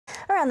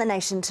Around the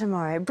nation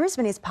tomorrow,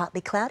 Brisbane is partly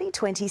cloudy,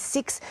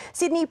 26.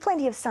 Sydney,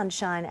 plenty of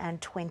sunshine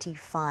and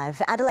 25.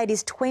 Adelaide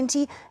is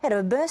 20, ahead of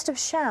a burst of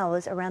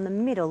showers around the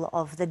middle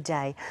of the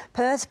day.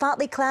 Perth,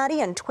 partly cloudy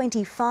and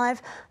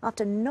 25,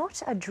 after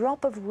not a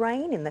drop of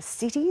rain in the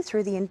city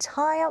through the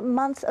entire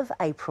month of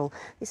April.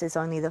 This is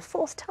only the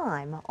fourth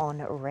time on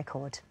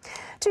record.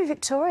 To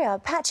Victoria,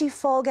 patchy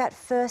fog at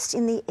first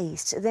in the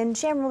east, then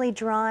generally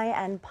dry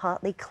and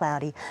partly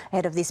cloudy,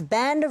 ahead of this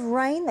band of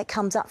rain that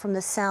comes up from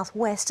the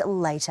southwest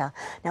later.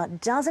 Now,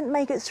 it doesn't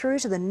make it through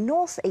to the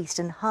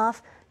northeastern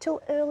half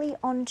till early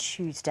on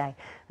Tuesday.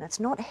 That's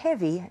not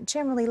heavy,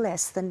 generally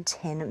less than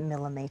 10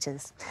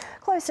 millimetres.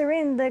 Closer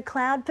in, the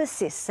cloud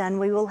persists and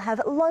we will have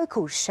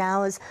local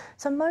showers,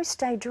 so most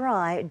stay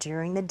dry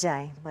during the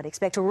day. But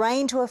expect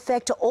rain to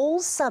affect all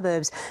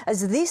suburbs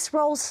as this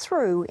rolls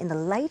through in the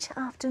late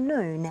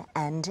afternoon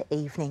and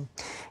evening.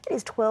 It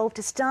is 12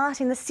 to start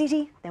in the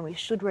city, then we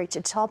should reach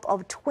a top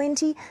of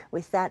 20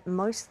 with that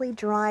mostly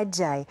dry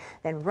day.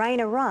 Then rain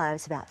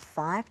arrives about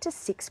 5 to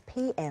 6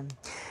 p.m.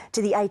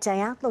 To the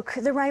 8-day outlook,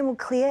 the rain will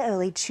clear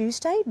early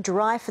Tuesday,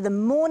 dry for the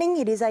morning.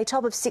 It is a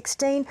top of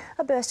 16,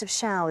 a burst of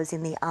showers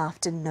in the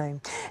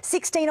afternoon.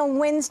 16 on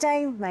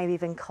Wednesday, maybe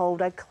even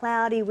colder,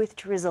 cloudy with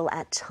drizzle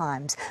at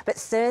times. But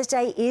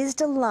Thursday is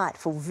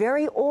delightful,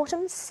 very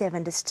autumn,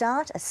 7 to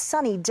start, a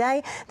sunny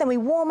day. Then we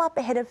warm up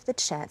ahead of the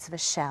chance of a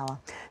shower.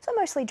 So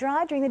mostly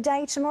dry during the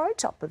day tomorrow,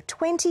 top of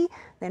 20,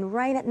 then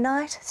rain at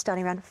night,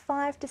 starting around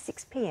 5 to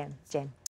 6 p.m. Jen.